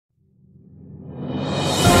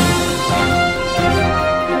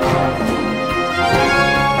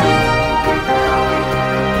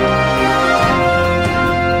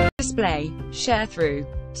Sharethrough.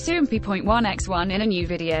 Soompi.1x1 In a new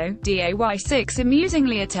video, DAY6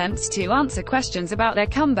 amusingly attempts to answer questions about their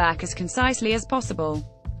comeback as concisely as possible.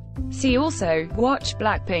 See also, watch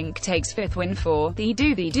Blackpink takes fifth win for the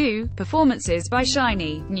Do performances by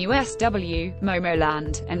SHINee, New SW,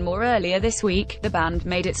 Momoland, and more. Earlier this week, the band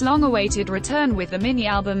made its long-awaited return with the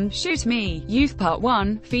mini-album, Shoot Me, Youth Part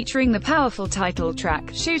 1, featuring the powerful title track,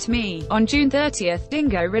 Shoot Me. On June 30th,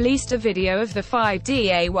 Dingo released a video of the 5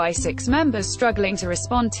 DAY6 members struggling to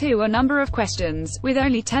respond to a number of questions, with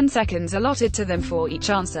only 10 seconds allotted to them for each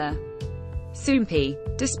answer. Soompi.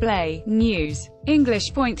 Display, News.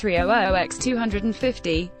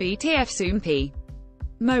 English.300x250, BTF Soompi.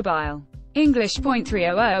 Mobile.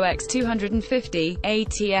 English.300x250,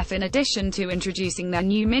 ATF. In addition to introducing their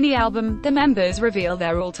new mini-album, the members reveal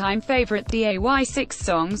their all-time favorite DAY6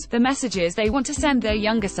 songs, the messages they want to send their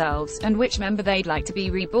younger selves, and which member they'd like to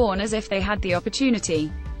be reborn as if they had the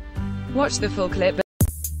opportunity. Watch the full clip.